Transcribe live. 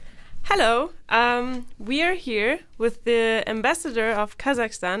Hello, we are here with the ambassador of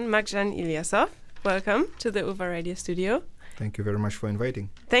Kazakhstan, Magzhan Ilyasov. Welcome to the UVA Radio Studio. Thank you very much for inviting.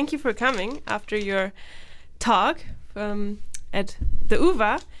 Thank you for coming after your talk at the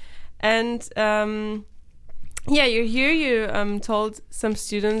UVA. And you're here. You told some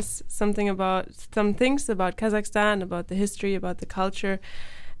students some things about Kazakhstan, about the history, about the culture.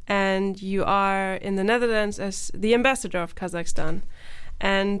 And you are in the Netherlands as the ambassador of Kazakhstan.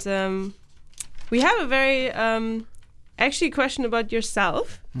 And we have a very actually question about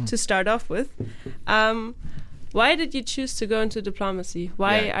yourself to start off with. Why did you choose to go into diplomacy?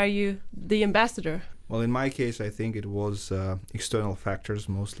 Why are you the ambassador? Well, in my case, I think it was external factors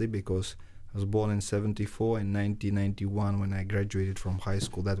mostly, because I was born in 1974. In 1991, when I graduated from high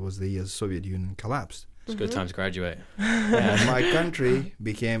school, that was the year the Soviet Union collapsed. It's a good time to graduate. And my country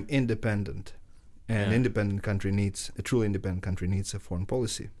became independent. And a truly independent country needs a foreign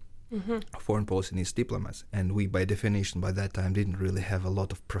policy. A foreign policy needs diplomats. And we, by definition, by that time, didn't really have a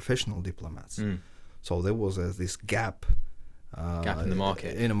lot of professional diplomats. So there was this gap. Gap in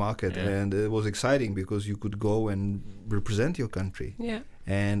the market. And it was exciting because you could go and represent your country. Yeah.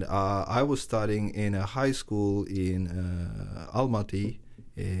 And I was studying in a high school in Almaty,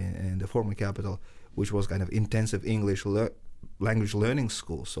 in the former capital, which was kind of intensive English language learning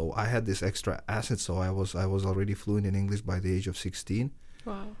school. So I had this extra asset. So I was already fluent in English by the age of 16.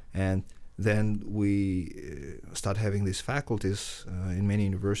 Wow. And then we start having these faculties in many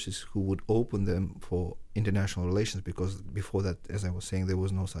universities who would open them for international relations, because before that, as I was saying, there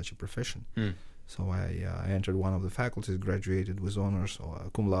was no such a profession. So I entered one of the faculties, graduated with honors, or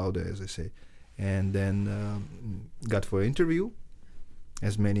cum laude, as I say, and then got for an interview,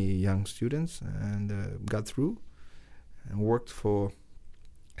 as many young students, and got through, and worked for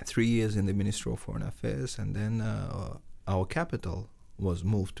 3 years in the Ministry of Foreign Affairs, and then our capital was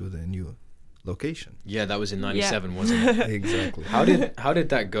moved to the new location. Yeah, that was in 97, wasn't it? Exactly. How did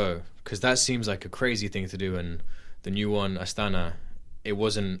that go? Because that seems like a crazy thing to do, and the new one, Astana, it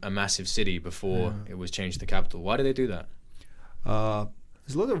wasn't a massive city before it was changed to capital. Why did they do that?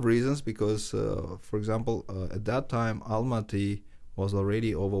 There's a lot of reasons, because, for example, at that time, Almaty was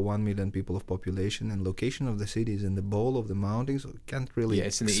already over 1 million people of population, and location of the city is in the bowl of the mountains, so it can't really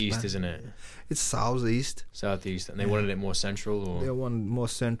it's in the east, isn't it? It's southeast, and they wanted it more central, or they want more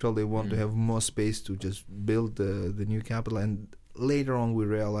central. They want to have more space to just build the new capital. And later on we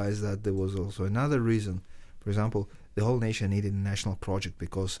realized that there was also another reason. For example, the whole nation needed a national project,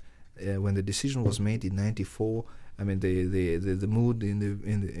 because when the decision was made in 94, I mean the mood in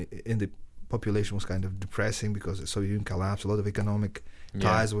the population was kind of depressing, because the Soviet Union collapsed, a lot of economic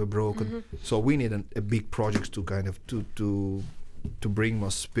ties were broken. So we needed a big project to kind of to bring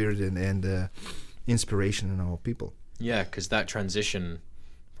more spirit and inspiration in our people. Yeah, because that transition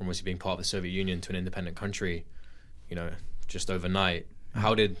from obviously being part of the Soviet Union to an independent country, just overnight,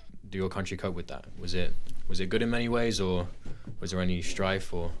 how did your country cope with that? Was it good in many ways, or was there any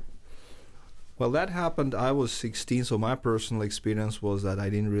strife, or? Well, that happened. I was 16, so my personal experience was that I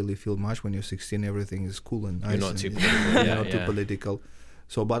didn't really feel much. When you're 16, everything is cool and nice. You're not too political. Too political.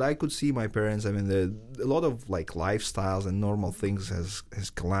 So, but I could see my parents. I mean, a lot of like lifestyles and normal things has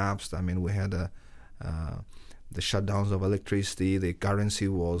collapsed. I mean, we had the shutdowns of electricity. The currency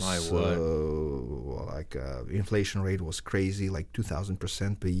was inflation rate was crazy, like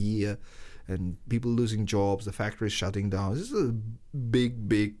 2,000% per year, and people losing jobs. The factories shutting down. This is a big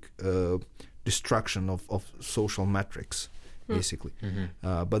destruction of social metrics, basically.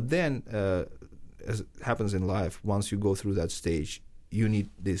 But then, as it happens in life, once you go through that stage, you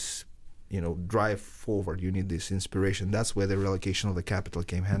need this, drive forward. You need this inspiration. That's where the relocation of the capital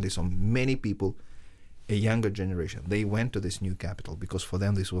came handy. So many people, a younger generation, they went to this new capital because for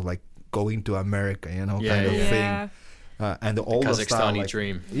them this was like going to America, kind of thing. And the older Kazakhstani style,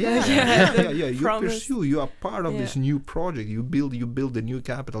 dream. You are part of this new project. You build the new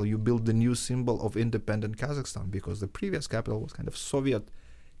capital. You build the new symbol of independent Kazakhstan, because the previous capital was kind of Soviet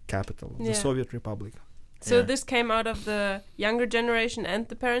capital, the Soviet Republic. So this came out of the younger generation and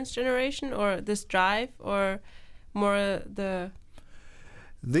the parents' generation, or this drive, or more the.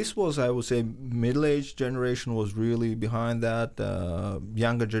 This was, I would say, middle-aged generation was really behind that.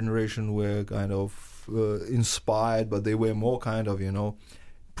 Younger generation were kind of inspired, but they were more kind of,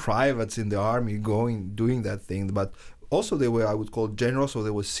 privates in the army doing that thing. But also they were, I would call, generals, or they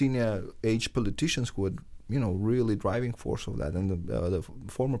were senior-age politicians who were, really driving force of that. And the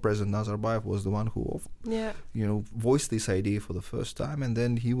former president Nazarbayev was the one who, voiced this idea for the first time, and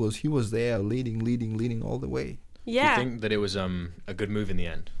then he was there leading all the way. Do you Yeah. think that it was a good move in the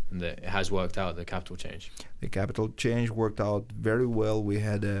end, and that it has worked out, the capital change? The capital change worked out very well. We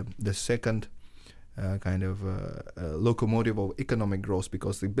had the second locomotive of economic growth,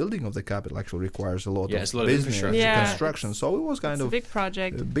 because the building of the capital actually requires a lot Yeah, of it's a lot of business infrastructure. Yeah, construction. So it was kind It's of a big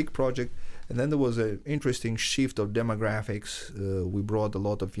project. a big project. And then there was an interesting shift of demographics. We brought a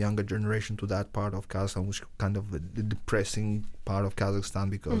lot of younger generation to that part of Kazakhstan, which kind of the depressing part of Kazakhstan,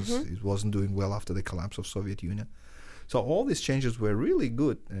 because it wasn't doing well after the collapse of Soviet Union. So all these changes were really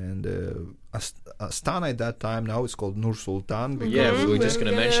good. And Astana at that time, now it's called Nur Sultan. Because Yeah, we were just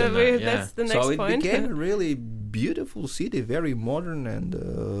going to mention that. Yeah. That's the next so it point. became a really beautiful city, very modern. And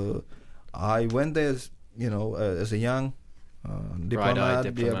I went there, as a young diplomat.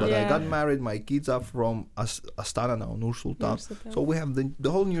 diplomat. But I Yeah. got married. My kids are from Astana now, Nur Sultan. Nur Sultan. So we have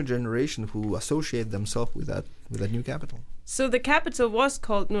the whole new generation who associate themselves with that new capital. So the capital was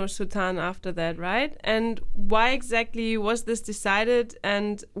called Nur Sultan after that, right? And why exactly was this decided,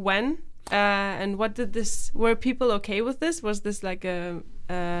 and when? And what did this? Were people okay with this? Was this like a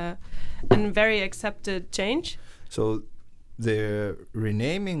very accepted change? So the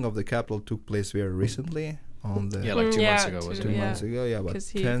renaming of the capital took place very recently on the Yeah, like 2 months ago, two- was it? 2 yeah. months ago. Yeah, but 'Cause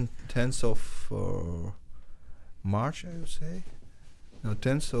he- 10th of March, I would say. No,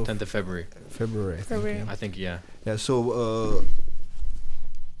 10th of 10th of February. February. I think, February. yeah. I think, yeah. Yeah, so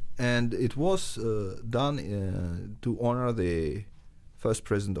and it was done to honor the first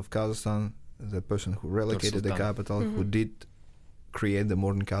president of Kazakhstan, the person who relocated the Sultan. capital, who did create the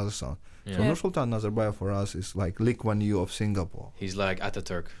modern Kazakhstan. Yeah. So Nursultan Nazarbayev for us is like Lee Kuan Yew of Singapore. He's like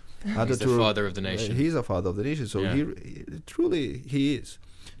Ataturk. He's the Ataturk, father of the nation. He's a father of the nation. So Yeah. he truly he is.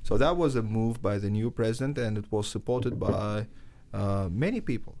 So that was a move by the new president, and it was supported by many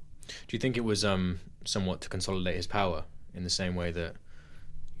people. Do you think it was somewhat to consolidate his power in the same way that,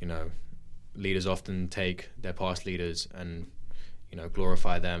 leaders often take their past leaders and,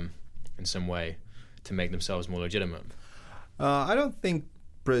 glorify them in some way to make themselves more legitimate? I don't think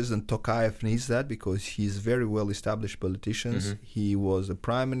President Tokayev needs that, because he's very well-established politician. He was a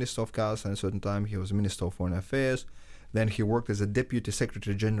prime minister of Kazakhstan at a certain time. He was a minister of foreign affairs. Then he worked as a deputy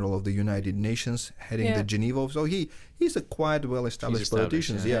secretary general of the United Nations, heading the Geneva. So he's a quite well-established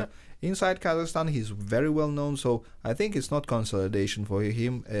politician. yeah. Inside Kazakhstan, he's very well known. So I think it's not consolidation for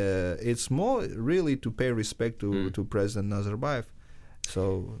him. It's more really to pay respect to President Nazarbayev.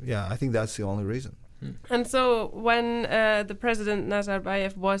 So yeah, I think that's the only reason. And so when the President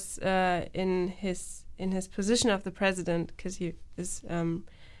Nazarbayev was in his position of the president, because he is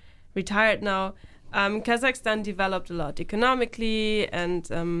retired now, Kazakhstan developed a lot economically and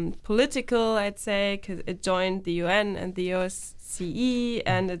political, I'd say, because it joined the UN and the OSCE,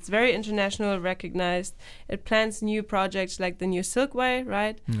 and it's very international, recognized. It plans new projects like the New Silk Way,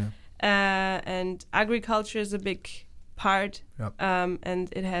 right? Yeah. And agriculture is a big part, Yep. and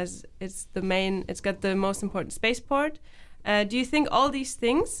it's got the most important spaceport. Do you think all these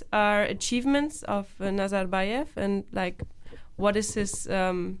things are achievements of Nazarbayev, and like, what is his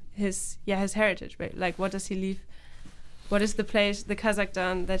heritage, right? Like, what does he leave? What is the place, the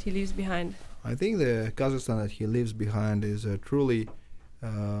Kazakhstan that he leaves behind? I think the Kazakhstan that he leaves behind is a truly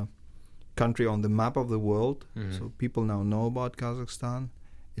country on the map of the world. So people now know about Kazakhstan.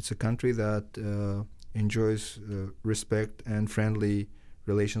 It's a country that enjoys respect and friendly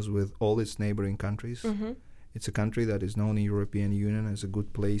relations with all its neighboring countries. It's a country that is known in European Union as a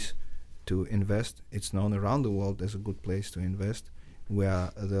good place to invest. It's known around the world as a good place to invest. We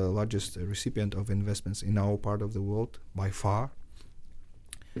are the largest recipient of investments in our part of the world by far.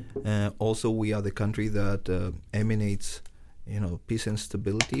 Also, we are the country that emanates, peace and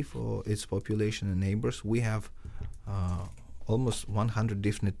stability for its population and neighbors. We have almost 100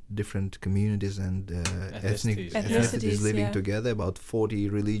 different communities and ethnicities living together, about 40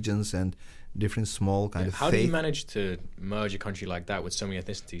 religions and different small kind of How faith. do you manage to merge a country like that with so many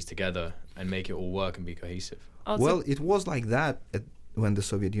ethnicities together and make it all work and be cohesive? Also, Well, it was like that when the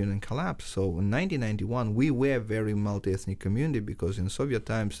Soviet Union collapsed. So in 1991, we were a very multi-ethnic community, because in Soviet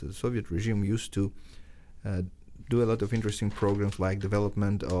times, the Soviet regime used to do a lot of interesting programs like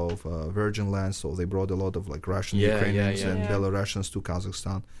development of virgin lands. So they brought a lot of like Russian, Ukrainians, and Belarusians to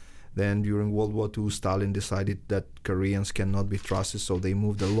Kazakhstan. Then during World War II, Stalin decided that Koreans cannot be trusted, so they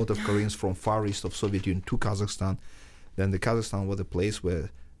moved a lot of Koreans from far east of Soviet Union to Kazakhstan. Then the Kazakhstan was a place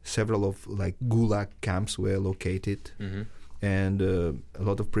where several of like gulag camps were located. And a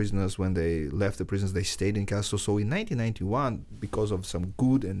lot of prisoners, when they left the prisons, they stayed in Kazakhstan. So in 1991, because of some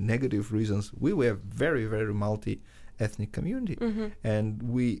good and negative reasons, we were a very, very multi-ethnic community. And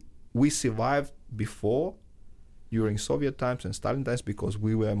we survived before, during Soviet times and Stalin times, because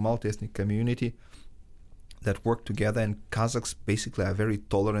we were a multi-ethnic community. that work together, and Kazakhs basically are very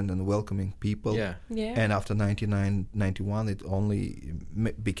tolerant and welcoming people. Yeah. Yeah. And after 1991, it only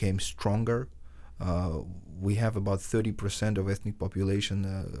became stronger. We have about 30% of ethnic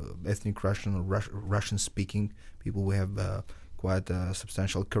population, ethnic Russian or Russian-speaking people. We have quite a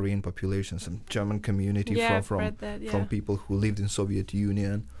substantial Korean population, some German community from people who lived in Soviet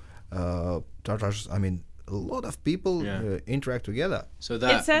Union. Tatars, I mean, a lot of people interact together. So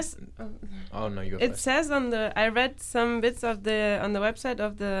that it says. Oh no, you go It first. says on the. I read some bits of on the website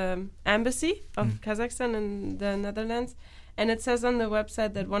of the embassy of Kazakhstan in the Netherlands, and it says on the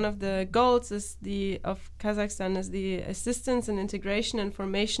website that one of the goals of Kazakhstan is the assistance and integration and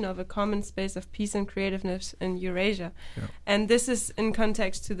formation of a common space of peace and creativeness in Eurasia. Yeah. And this is in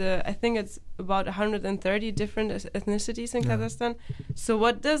context to I think it's about 130 different ethnicities in Kazakhstan. So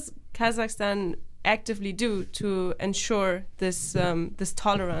what does Kazakhstan actively do to ensure this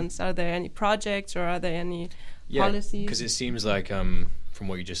tolerance? Are there any projects or are there any policies? Because it seems like from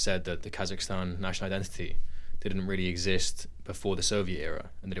what you just said that the Kazakhstan national identity didn't really exist before the Soviet era,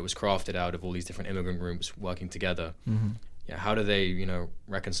 and that it was crafted out of all these different immigrant groups working together. Yeah, how do they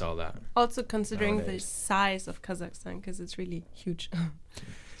reconcile that? Also considering nowadays? the size of Kazakhstan, because it's really huge.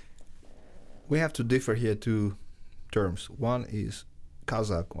 We have to differ here two terms. One is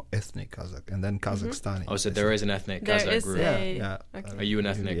Kazakh or ethnic Kazakh, and then Kazakhstani. Oh, so there is an ethnic There Kazakh is group. Yeah. Okay. Are you an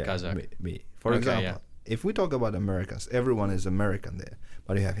ethnic Yeah, Kazakh? me. For Okay, example, if we talk about Americans, everyone is American there,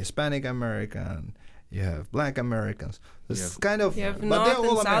 but you have Hispanic American, you have Black Americans. It's kind of, You have but North they're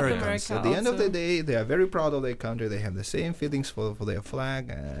all and South Americans. America At the end of the also. day, they are very proud of their country. They have the same feelings for their flag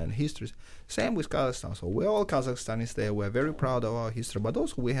and histories. Same with Kazakhstan. So we're all Kazakhstanis there. We're very proud of our history, but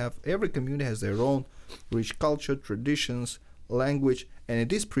also every community has their own rich culture, traditions, language, and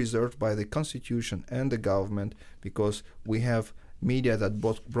it is preserved by the constitution and the government, because we have media that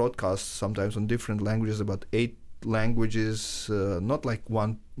broadcasts sometimes on different languages, about 8 languages, not like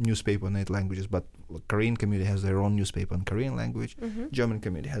one newspaper in 8 languages, but Korean community has their own newspaper in Korean language. German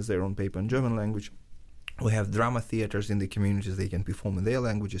community has their own paper in German language. We have drama theaters in the communities. They can perform in their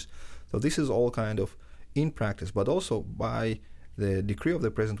languages. So this is all kind of in practice, but also by the decree of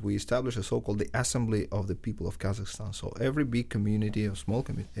the president, we established a so-called the Assembly of the People of Kazakhstan. So every big community or small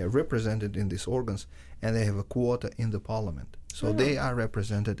community, they are represented in these organs, and they have a quota in the parliament. So they are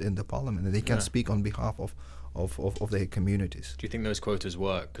represented in the parliament, and they can speak on behalf of their communities. Do you think those quotas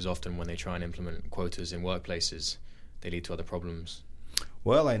work? Because often when they try and implement quotas in workplaces, they lead to other problems.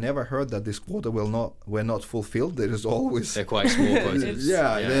 Well, I never heard that this quota were not fulfilled. There is always They're quite small quotas.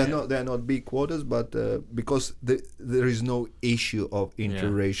 they're not big quotas, but because there is no issue of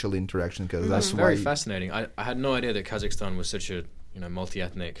interracial interaction, because that's very why. fascinating. I had no idea that Kazakhstan was such a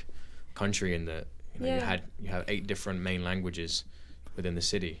multi-ethnic country, in that you have 8 different main languages within the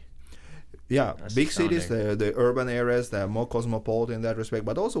city. Yeah, That's big cities, astounding. the urban areas, they're more cosmopolitan in that respect.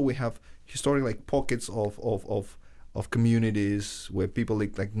 But also we have historic pockets of communities where people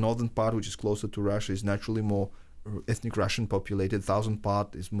like northern part, which is closer to Russia, is naturally more ethnic Russian populated. Southern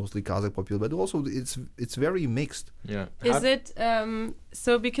part is mostly Kazakh populated, but also it's very mixed. Yeah. Is it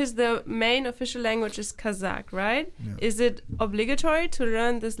so? Because the main official language is Kazakh, right? Yeah. Is it obligatory to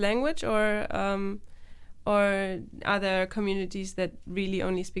learn this language, or are there communities that really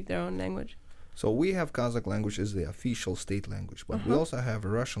only speak their own language? So we have Kazakh language as the official state language, but we also have a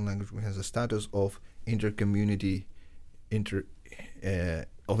Russian language which has a status of intercommunity language.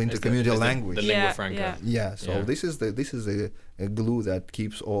 The lingua franca. Yeah, so this is a glue that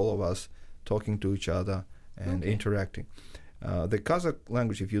keeps all of us talking to each other and interacting. The Kazakh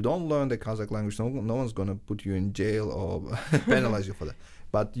language, if you don't learn the Kazakh language, no one's going to put you in jail or penalize you for that.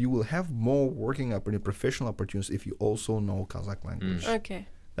 But you will have more working professional opportunities if you also know Kazakh language. Okay.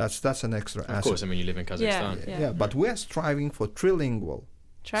 That's an extra asset. Of course, I mean, you live in Kazakhstan. Yeah, but we're striving for trilingual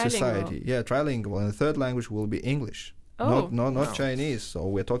society. Yeah, trilingual. And the third language will be English. Not Chinese. So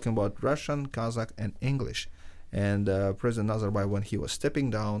we're talking about Russian, Kazakh, and English. And President Nazarbayev, when he was stepping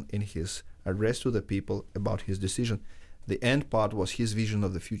down in his address to the people about his decision, the end part was his vision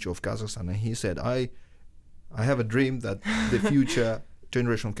of the future of Kazakhstan. And he said, I have a dream that the future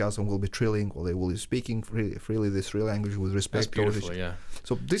generation of Kazakhstan will be trilingual. They will be speaking freely the 3 languages with respect. That's beautiful, yeah.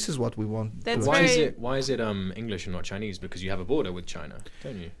 So this is what we want. That's Why is it English and not Chinese? Because you have a border with China,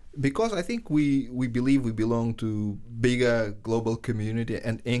 don't you? Because I think we believe we belong to bigger global community,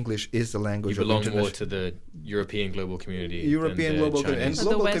 and English is the language. You belong more to the European global community. European global and So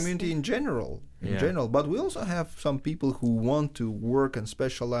global the community in general. But we also have some people who want to work and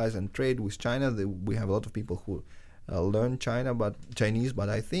specialize and trade with China. We have a lot of people who learn Chinese, but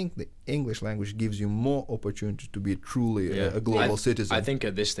I think the English language gives you more opportunity to be truly a global citizen. I think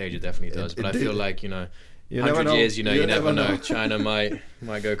at this stage it definitely does, but I feel like You never 100 know. years, you never know. China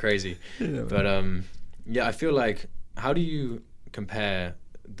might go crazy. But yeah, I feel like, how do you compare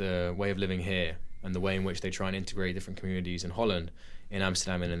the way of living here and the way in which they try and integrate different communities in Holland, in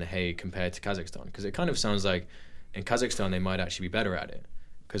Amsterdam and in The Hague compared to Kazakhstan? Because it kind of sounds like in Kazakhstan they might actually be better at it.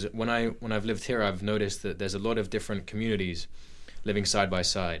 Because when I've lived here, I've noticed that there's a lot of different communities living side by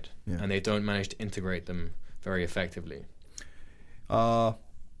side, and they don't manage to integrate them very effectively. I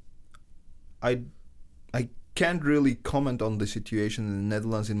can't really comment on the situation in the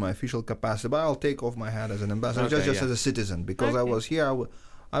Netherlands in my official capacity, but I'll take off my hat as an ambassador, just as a citizen, because I was here.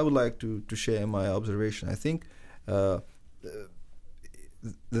 I would like to share my observation. I think the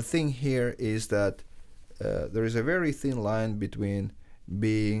thing here is that there is a very thin line between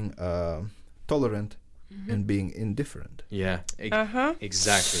being tolerant and being indifferent. Yeah,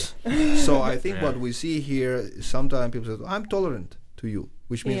 exactly. So I think what we see here, sometimes people say, I'm tolerant to you,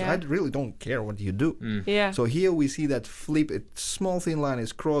 which means I really don't care what you do. So here we see that flip, a small thin line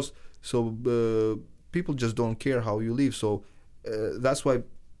is crossed, so people just don't care how you live. So that's why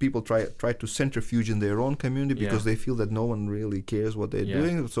people try to centrifuge in their own community, because they feel that no one really cares what they're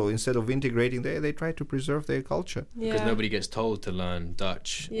doing. So instead of integrating, they try to preserve their culture. Because nobody gets told to learn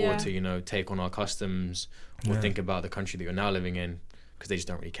Dutch or to take on our customs or think about the country that you're now living in, because they just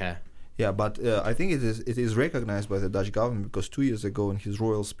don't really care. Yeah, but I think it is recognized by the Dutch government, because 2 years ago in his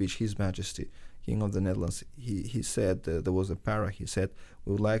royal speech, His Majesty, King of the Netherlands, he said, there was a para, he said,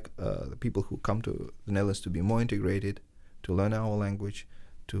 we would like the people who come to the Netherlands to be more integrated, to learn our language,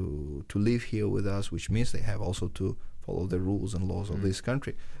 to live here with us, which means they have also to follow the rules and laws of this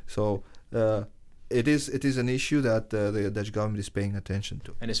country. So it is an issue that the Dutch government is paying attention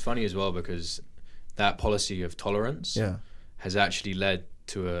to. And it's funny as well, because that policy of tolerance has actually led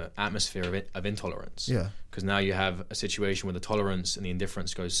to an atmosphere of intolerance. Because now you have a situation where the tolerance and the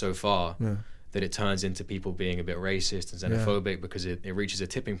indifference goes so far that it turns into people being a bit racist and xenophobic, because it reaches a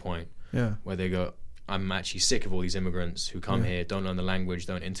tipping point where they go, I'm actually sick of all these immigrants who come here, don't learn the language,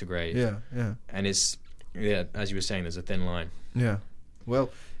 don't integrate. And it's, as you were saying, there's a thin line. Well,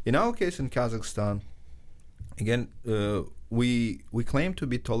 in our case in Kazakhstan, again, we claim to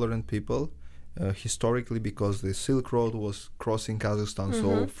be tolerant people historically, because the Silk Road was crossing Kazakhstan.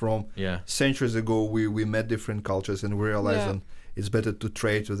 So from centuries ago, we met different cultures and we realized that it's better to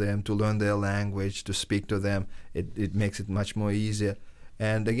trade with them, to learn their language, to speak to them. It makes it much more easier.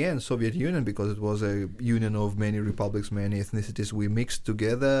 And again, Soviet Union, because it was a union of many republics, many ethnicities, we mixed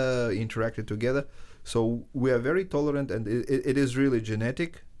together, interacted together. So we are very tolerant, and it is really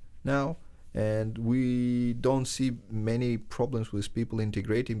genetic now. And we don't see many problems with people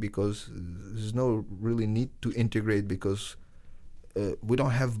integrating, because there's no really need to integrate, because we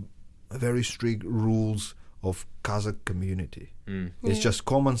don't have very strict rules of Kazakh community. It's just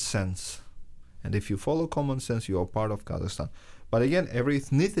common sense. And if you follow common sense, you are part of Kazakhstan. But again, every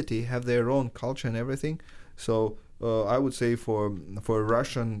ethnicity have their own culture and everything. So I would say for a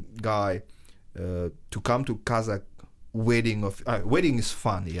Russian guy to come to Kazakh wedding is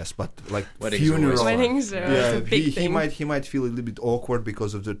fun, yes, but like funeral, weddings are a big thing. He might feel a little bit awkward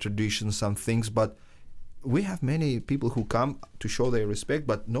because of the traditions, some things. But we have many people who come to show their respect,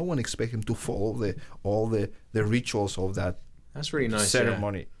 but no one expects him to follow all the rituals of that. That's really nice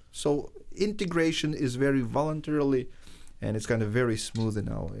ceremony. So integration is very voluntarily, and it's kind of very smooth in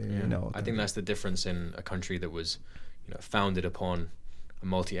our. I think that's the difference in a country that was, founded upon a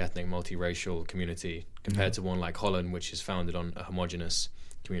multi-ethnic, multi-racial community compared to one like Holland, which is founded on a homogenous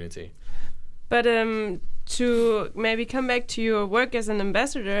community. But to maybe come back to your work as an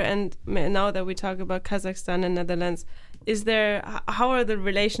ambassador, and now that we talk about Kazakhstan and Netherlands, how are the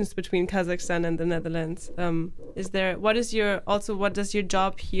relations between Kazakhstan and the Netherlands? What does your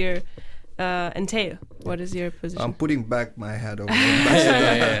job here entail? What is your position? I'm putting back my hat over the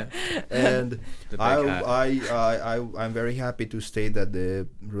ambassador. And I'm very happy to state that the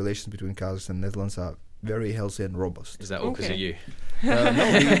relations between Kazakhstan and Netherlands are very healthy and robust. Is that all because of you? No,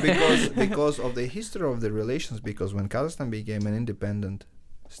 because of the history of the relations. Because when Kazakhstan became an independent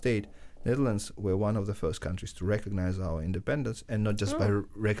state, Netherlands were one of the first countries to recognize our independence, and not just by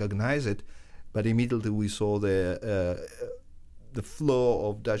recognize it, but immediately we saw the flow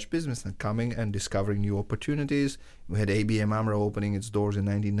of Dutch businessmen coming and discovering new opportunities. We had ABN AMRO opening its doors in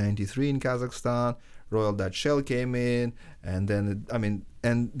 1993 in Kazakhstan. Royal Dutch Shell came in, and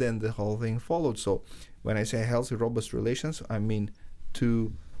then the whole thing followed. So when I say healthy, robust relations, I mean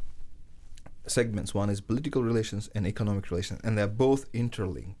two segments. One is political relations and economic relations, and they're both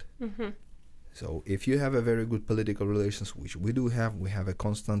interlinked. So if you have a very good political relations, which we do have, we have a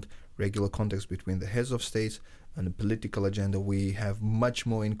constant, regular context between the heads of states and the political agenda. We have much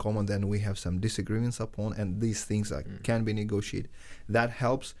more in common than we have some disagreements upon, and these things can be negotiated. That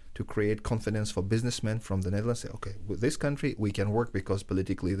helps to create confidence for businessmen from the Netherlands. Say, okay, with this country we can work because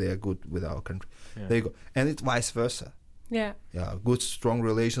politically they are good with our country. Yeah. There you go. And it's vice versa. Yeah. Yeah, good, strong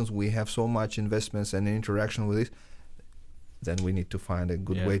relations. We have so much investments and interaction with it. Then we need to find a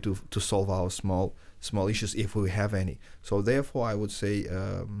good way to solve our small issues if we have any. So therefore, I would say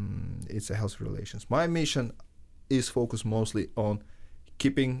it's a healthy relations. My mission is focused mostly on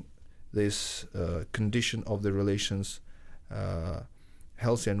keeping this condition of the relations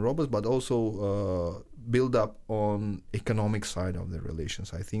healthy and robust, but also build up on economic side of the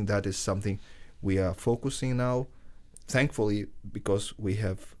relations. I think that is something we are focusing now, thankfully, because we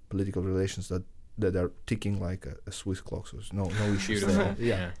have political relations that are ticking like a Swiss clock. So there's no issues there.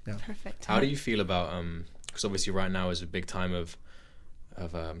 Yeah. Perfect. How do you feel about because obviously right now is a big time of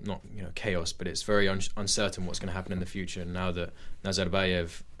not chaos, but it's very uncertain what's going to happen in the future. Now that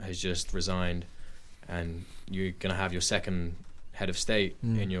Nazarbayev has just resigned, and you're going to have your second head of state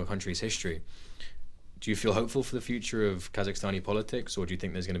in your country's history, do you feel hopeful for the future of Kazakhstani politics, or do you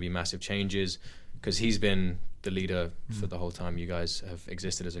think there's going to be massive changes? Because he's been the leader for the whole time you guys have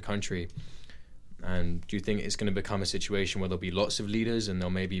existed as a country. And do you think it's going to become a situation where there'll be lots of leaders and there'll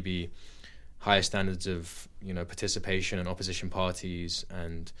maybe be higher standards of participation in opposition parties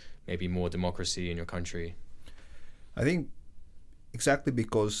and maybe more democracy in your country? I think exactly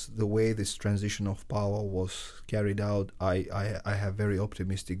because the way this transition of power was carried out, I have very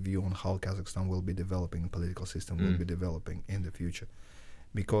optimistic view on how Kazakhstan will be developing, political system will be developing in the future.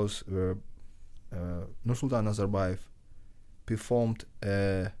 Because Nursultan Nazarbayev performed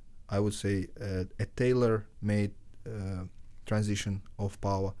I would say a tailor-made transition of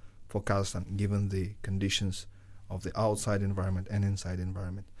power for Kazakhstan, given the conditions of the outside environment and inside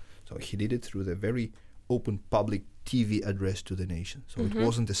environment. So he did it through the very open public TV address to the nation. So it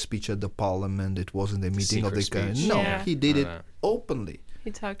wasn't a speech at the parliament, it wasn't a meeting of the country. No, he did it openly.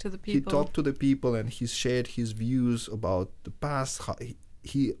 He talked to the people. He talked to the people and he shared his views about the past.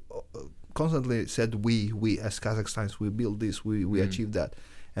 He constantly said, we as Kazakhstans, we built this, we achieved that.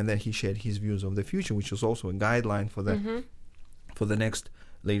 And then he shared his views of the future, which was also a guideline for the next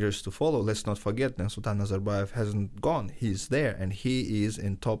leaders to follow. Let's not forget, Nursultan Nazarbayev hasn't gone. He's there, and he is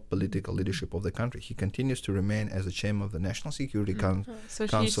in top political leadership of the country. He continues to remain as the chairman of the National Security Council. So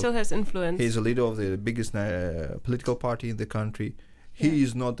he still has influence. He's a leader of the biggest political party in the country. He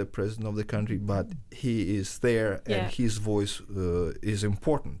is not the president of the country, but he is there, and his voice is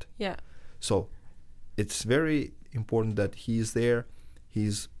important. Yeah. So it's very important that he is there.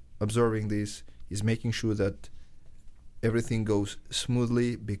 He's observing this. He's making sure that everything goes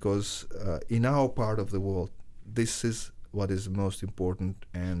smoothly, because in our part of the world, this is what is most important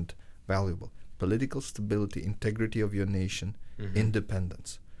and valuable. Political stability, integrity of your nation,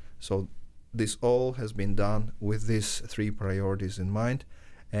 independence. So this all has been done with these three priorities in mind.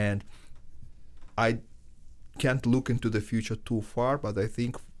 And I can't look into the future too far, but I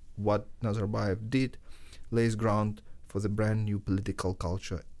think what Nazarbayev did lays ground for the brand new political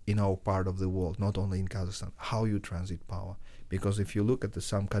culture in our part of the world, not only in Kazakhstan, how you transit power. Because if you look at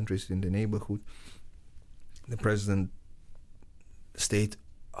some countries in the neighborhood, the president stayed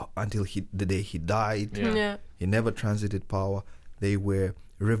until the day he died. He never transited power. They were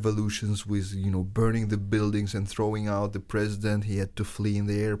revolutions with, burning the buildings and throwing out the president. He had to flee in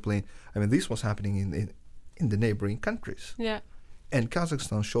the airplane. I mean, this was happening in the neighboring countries. And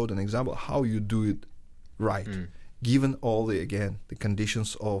Kazakhstan showed an example how you do it right. Given all the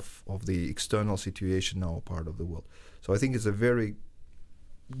conditions of the external situation in our part of the world. So I think it's a very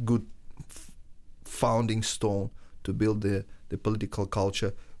good founding stone to build the political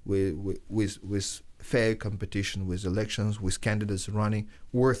culture with fair competition, with elections, with candidates running,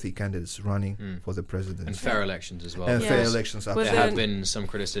 worthy candidates running for the presidency. And fair elections as well. And fair elections. There have been some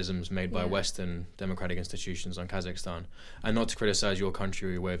criticisms made by Western democratic institutions on Kazakhstan. And not to criticize your country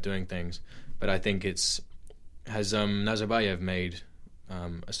or your way of doing things, but I think has Nazarbayev made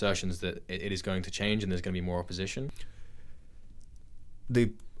assertions that it is going to change and there's going to be more opposition?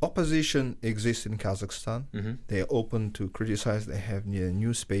 The opposition exists in Kazakhstan. They are open to criticize. They have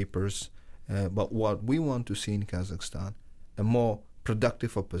newspapers. But what we want to see in Kazakhstan, a more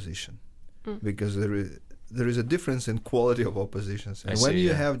productive opposition. Because there is a difference in quality of oppositions. And when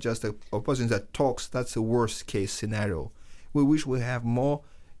you have just an opposition that talks, that's a worst case scenario. We wish we have more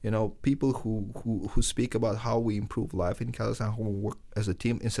people who speak about how we improve life in Kazakhstan, who work as a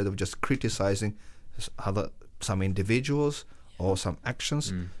team, instead of just criticizing some individuals or some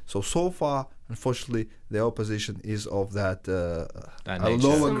actions. So far, unfortunately, the opposition is of that a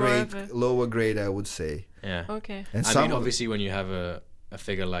nature. lower grade, I would say. Yeah. Okay. And I mean, obviously, when you have a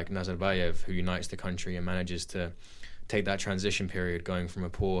figure like Nazarbayev who unites the country and manages to take that transition period going from a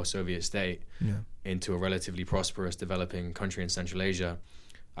poor Soviet state into a relatively prosperous developing country in Central Asia,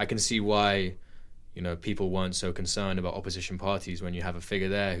 I can see why, you know, people weren't so concerned about opposition parties when you have a figure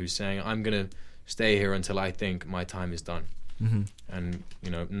there who's saying, I'm going to stay here until I think my time is done. And,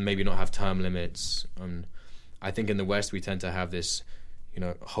 you know, maybe not have term limits. I think in the West we tend to have this, you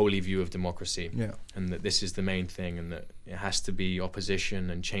know, holy view of democracy, and that this is the main thing, and that it has to be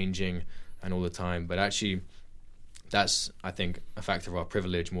opposition and changing and all the time. But actually, that's, I think, a factor of our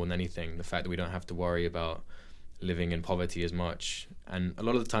privilege more than anything, the fact that we don't have to worry about living in poverty as much. And a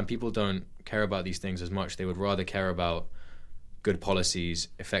lot of the time people don't care about these things as much. They would rather care about good policies,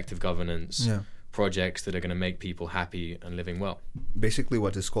 effective governance, projects that are going to make people happy and living well. Basically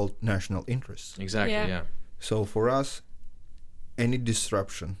what is called national interest. Exactly, yeah. So for us, any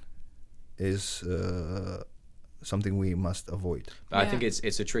disruption is something we must avoid. But I think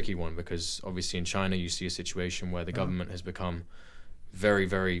it's a tricky one, because obviously in China you see a situation where the government has become very,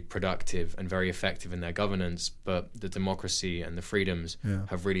 very productive and very effective in their governance, but the democracy and the freedoms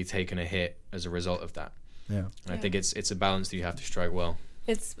have really taken a hit as a result of that. And I think it's a balance that you have to strike well.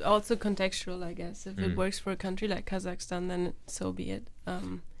 It's also contextual, I guess. If it works for a country like Kazakhstan, then so be it.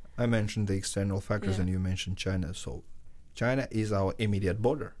 I mentioned the external factors and you mentioned China. So China is our immediate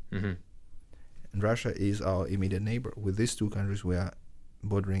border. And Russia is our immediate neighbor. With these two countries, we are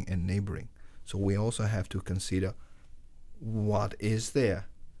bordering and neighboring. So we also have to consider what is their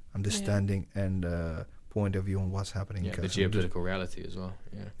understanding and point of view on what's happening. The geopolitical reality as well.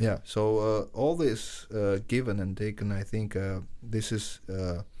 So all this given and taken, I think this is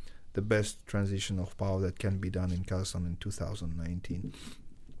the best transition of power that can be done in Kazakhstan in 2019.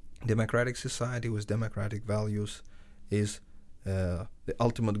 Democratic society with democratic values is the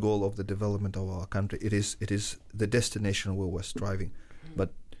ultimate goal of the development of our country. It is the destination where we're striving,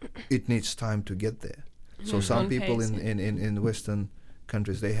 but it needs time to get there. So some people in Western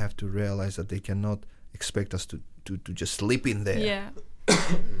countries, they have to realize that they cannot expect us to just slip in there.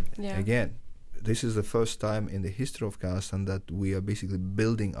 Again, this is the first time in the history of Kazakhstan that we are basically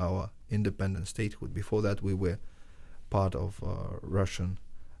building our independent statehood. Before that, we were part of Russian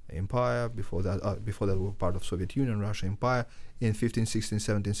Empire. Before that, we were part of Soviet Union, Russia Empire. In 15th,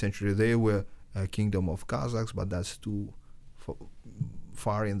 16th, 17th century, they were a kingdom of Kazakhs, but that's too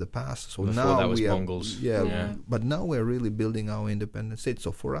far in the past. So before now that was we Mongols. But now we're really building our independent state.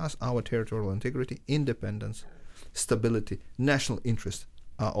 So for us, our territorial integrity, independence, stability, national interest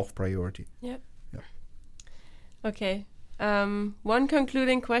are of priority. Okay. One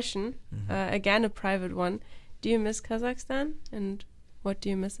concluding question, again a private one. Do you miss Kazakhstan? And what do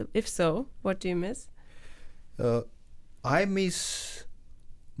you miss? If so, what do you miss? I miss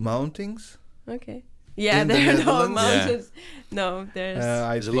mountains. Okay. Yeah, In the there are no Netherlands? mountains. No,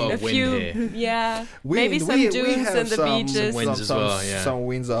 there's a lot a of wind few. here. Yeah, maybe some dunes have and the beaches. Some winds as well, yeah. Some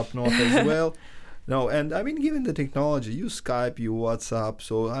winds up north as well. No, and I mean, given the technology, you Skype, you WhatsApp,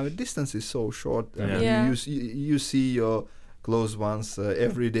 so I mean, distance is so short. I mean, you see your close ones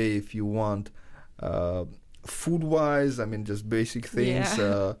every day if you want. Food-wise, I mean, just basic things.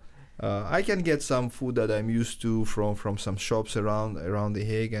 I can get some food that I'm used to from some shops around The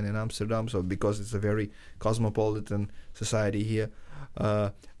Hague and in Amsterdam. So because it's a very cosmopolitan society here,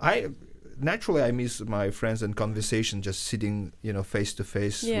 naturally I miss my friends and conversation, just sitting, face to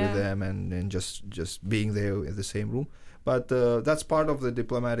face with them and just being there in the same room. But that's part of the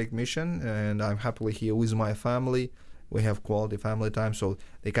diplomatic mission, and I'm happily here with my family. We have quality family time, so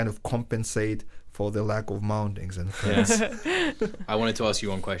they kind of compensate for the lack of mountains and friends. I wanted to ask you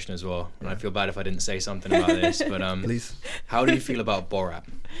one question as well, and I feel bad if I didn't say something about this, but please. How do you feel about Borat?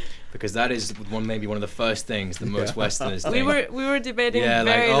 Because that is maybe one of the first things that most Westerners think. We were debating Yeah,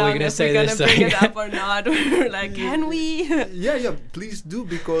 very like, long we're gonna if say we're this gonna bring thing. it up or not. We were like, can we? Yeah, please do,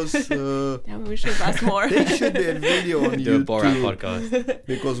 because We should ask more. there should be a video on Do a YouTube. Borat podcast.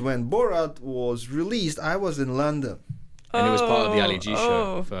 Because when Borat was released, I was in London. And it was part of the Ali G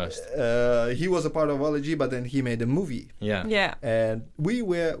show first. He was a part of Ali G, but then he made a movie. Yeah. And we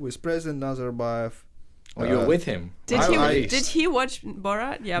were with President Nazarbayev. Oh, you were with him? Did he watch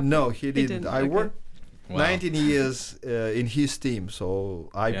Borat? Yeah. No, he didn't. I Okay. worked Wow. 19 years in his team. So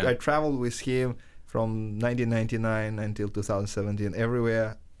I traveled with him from 1999 until 2017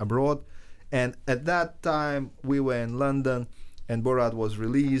 everywhere abroad. And at that time, we were in London and Borat was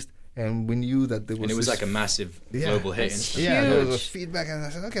released. and we knew that there was. And it was this like a massive Yeah. global hit. It's instantly. Yeah, there was a Huge. feedback, and I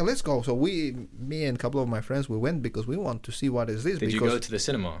said, okay, let's go. So me and a couple of my friends, we went because we want to see what is this. Did you because go to the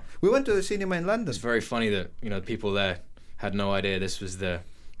cinema? we went to the cinema in London. It's very funny that people there had no idea this was the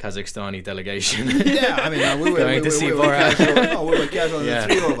Kazakhstani delegation. Yeah, I mean, we were Going to see we were Borat. casual. No, we were casual. Yeah.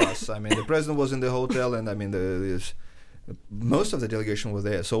 The three of us. I mean, the president was in the hotel, and I mean, most of the delegation was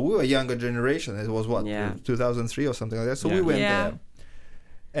there. So we were a younger generation. It was what, Yeah. 2003 or something like that. So Yeah. we went Yeah. there,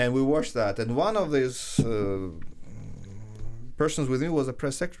 and we watched that. And one of these persons with me was a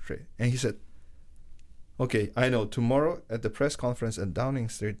press secretary, and he said, "Okay, I know tomorrow at the press conference at Downing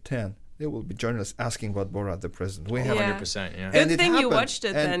Street 10, there will be journalists asking about Borat, the president. We have." Yeah. 100%, yeah. Good And it thing you happened. watched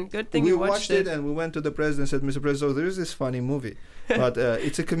it And then. Good thing we you watched it. and we went to the president and said, "Mr. President, there is this funny movie, but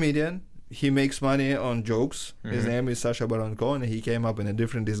it's a comedian. He makes money on jokes. His Mhm. name is Sacha Baron Cohen, and he came up in a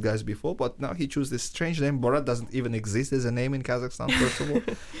different disguise before, but now he chose this strange name. Borat doesn't even exist as a name in Kazakhstan, first of all.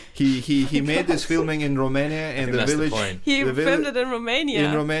 He made this filming in Romania, I in think the that's the village. point. He the filmed it in Romania.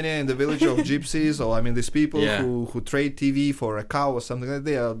 In Romania, in the village of gypsies, or I mean, these people Yeah. who trade TV for a cow or something like that.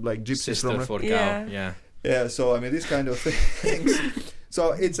 They are like gypsies Sister from Forgao, Yeah. yeah. yeah, so I mean these kind of things.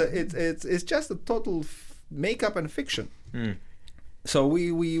 So it's just a total make-up and fiction. Mm. So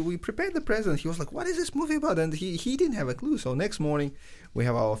we prepared the president. He was like, "What is this movie about?" And he didn't have a clue. So next morning, we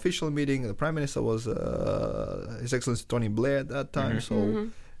have our official meeting. The prime minister was His Excellency Tony Blair at that time. Mhm. So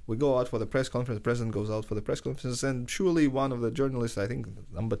we go out for the press conference. The president goes out for the press conference, and surely one of the journalists, I think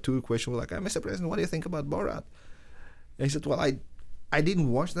number 2 question, was like, "Mr. President, what do you think about Borat?" And he said, "Well, I didn't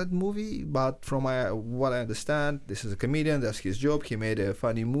watch that movie, but from what I understand, this is a comedian. That's his job. He made a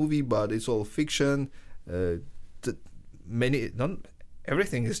funny movie, but it's all fiction.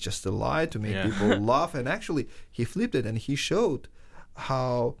 Everything is just a lie to make Yeah. people laugh." And actually, he flipped it and he showed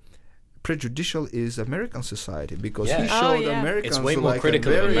how prejudicial is American society, because Yeah. he Oh, showed yeah. Americans It's way more like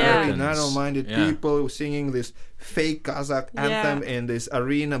critical a of very, very Americans. narrow-minded Yeah. people singing this fake Kazakh anthem in this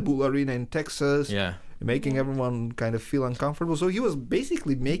bull arena in Texas, Yeah. making everyone kind of feel uncomfortable. So he was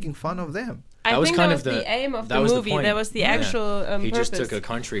basically making fun of them. I That was think kind that of was the the- aim of that the was the movie. point. That was the Yeah. actual He purpose. just took a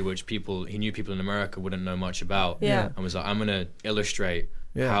country which he knew people in America wouldn't know much about, Yeah. and was like, I'm going to illustrate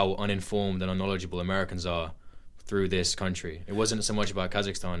Yeah. how uninformed and unknowledgeable Americans are through this country. It wasn't so much about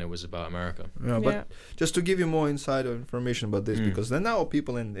Kazakhstan, it was about America. Yeah, but Yeah. just to give you more insider information about this, because then now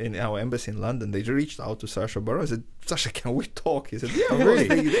people in our embassy in London, they reached out to Sacha Baron. I said, "Sasha, can we talk?" He said, "Yeah, of course."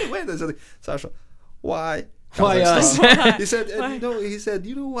 They went. I said, "Sasha, why? Why Kazakhstan?" us? He said, Why? He said,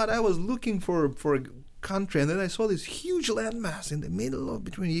 "You know what? I was looking for a country, and then I saw this huge landmass in the middle of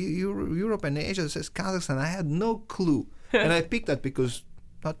between Europe and Asia. It says Kazakhstan. I had no clue, and I picked that because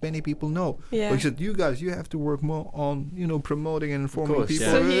not many people know." Yeah. But he said, "You guys, you have to work more on promoting and informing course, people."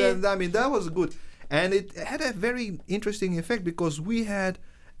 yeah. So he- And I mean, that was good, and it had a very interesting effect because we had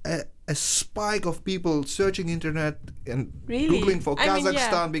a spike of people searching internet and Really? googling for I mean, yeah.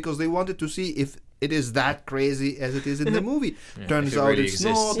 Kazakhstan because they wanted to see if it is that crazy as it is in the movie. Yeah, Turns if it out really it's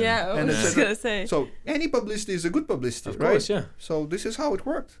exists. not. Yeah, I and was et just cetera. gonna say. So any publicity is a good publicity, Of right? course, yeah. So this is how it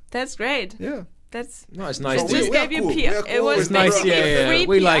worked. That's great. Yeah. That's No, it's nice So it to... just we are gave you cool. PR. We are It cool. was It's nice, basically yeah, yeah, free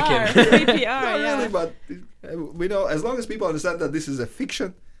we PR. like him. Free PR, Not yeah. really, but we know as long as people understand that this is a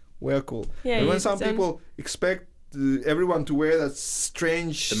fiction, we're cool. Yeah, and when you some don't- people expect everyone to wear that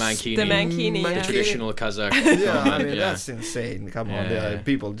strange The mankini. The mankini, yeah. Traditional Kazakh. Yeah, I garment, mean yeah. that's insane. Come on, Yeah, there are yeah.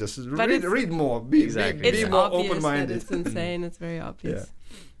 people just But read more. Be Exactly. be It's more obvious that open-minded. it's insane. It's very obvious.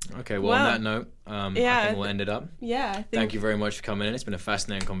 Okay, well, Well, on that note, I yeah, think we'll end it up. Yeah, I think. Thank you very much for coming in. It's been a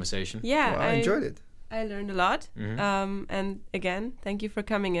fascinating conversation. Yeah, Well, I enjoyed it. I learned a lot. Mhm. And again, thank you for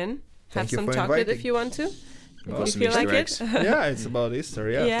coming in. Thank Have you some for chocolate inviting. if you want to. We've If got you some feel Easter like eggs. it. Yeah, it's about Easter.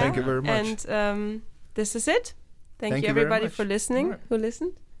 Yeah, thank you very much. And this is it. Thank Thank you you very everybody much. for listening. Alright. Who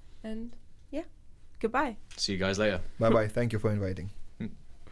listened? And yeah, goodbye. See you guys later. Bye bye. Thank you for inviting.